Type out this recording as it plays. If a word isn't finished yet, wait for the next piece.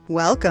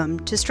Welcome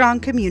to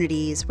Strong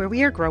Communities, where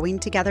we are growing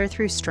together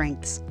through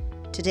strengths.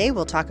 Today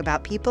we'll talk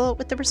about people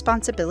with the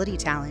responsibility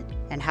talent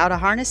and how to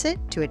harness it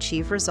to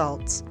achieve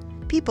results.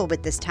 People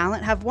with this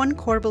talent have one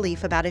core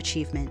belief about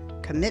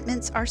achievement.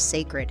 Commitments are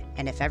sacred,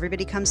 and if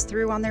everybody comes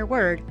through on their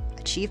word,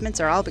 achievements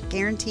are all but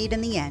guaranteed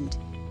in the end.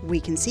 We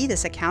can see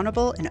this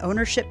accountable and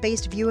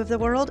ownership-based view of the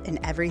world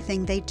in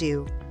everything they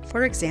do.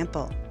 For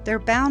example, they're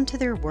bound to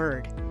their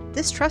word.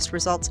 This trust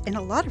results in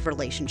a lot of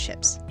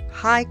relationships,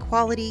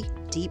 high-quality,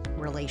 deep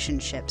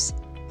relationships.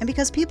 And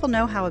because people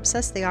know how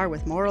obsessed they are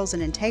with morals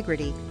and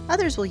integrity,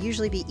 others will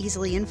usually be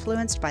easily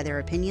influenced by their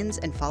opinions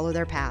and follow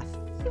their path,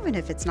 even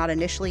if it's not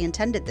initially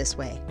intended this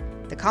way.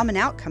 The common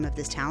outcome of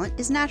this talent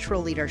is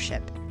natural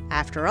leadership.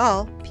 After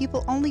all,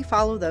 people only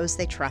follow those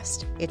they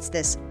trust. It's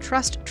this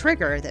trust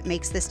trigger that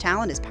makes this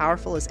talent as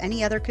powerful as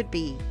any other could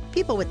be.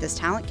 People with this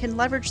talent can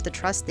leverage the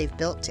trust they've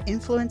built to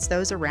influence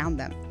those around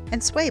them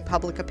and sway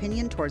public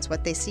opinion towards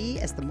what they see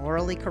as the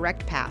morally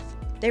correct path.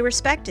 They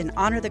respect and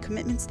honor the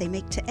commitments they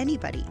make to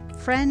anybody,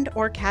 friend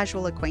or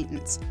casual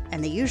acquaintance,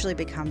 and they usually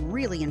become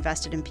really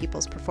invested in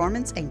people's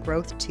performance and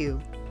growth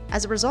too.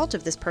 As a result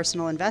of this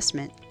personal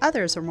investment,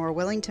 others are more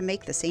willing to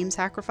make the same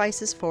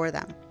sacrifices for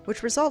them,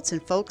 which results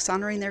in folks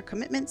honoring their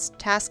commitments,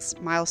 tasks,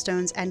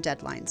 milestones, and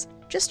deadlines,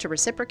 just to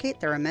reciprocate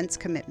their immense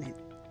commitment.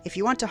 If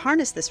you want to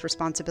harness this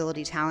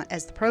responsibility talent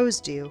as the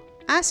pros do,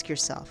 ask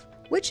yourself,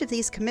 which of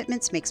these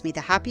commitments makes me the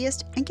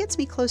happiest and gets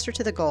me closer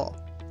to the goal?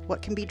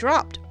 What can be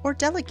dropped or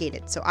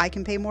delegated so I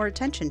can pay more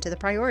attention to the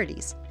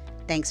priorities?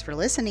 Thanks for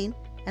listening,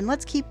 and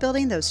let's keep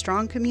building those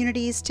strong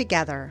communities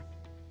together.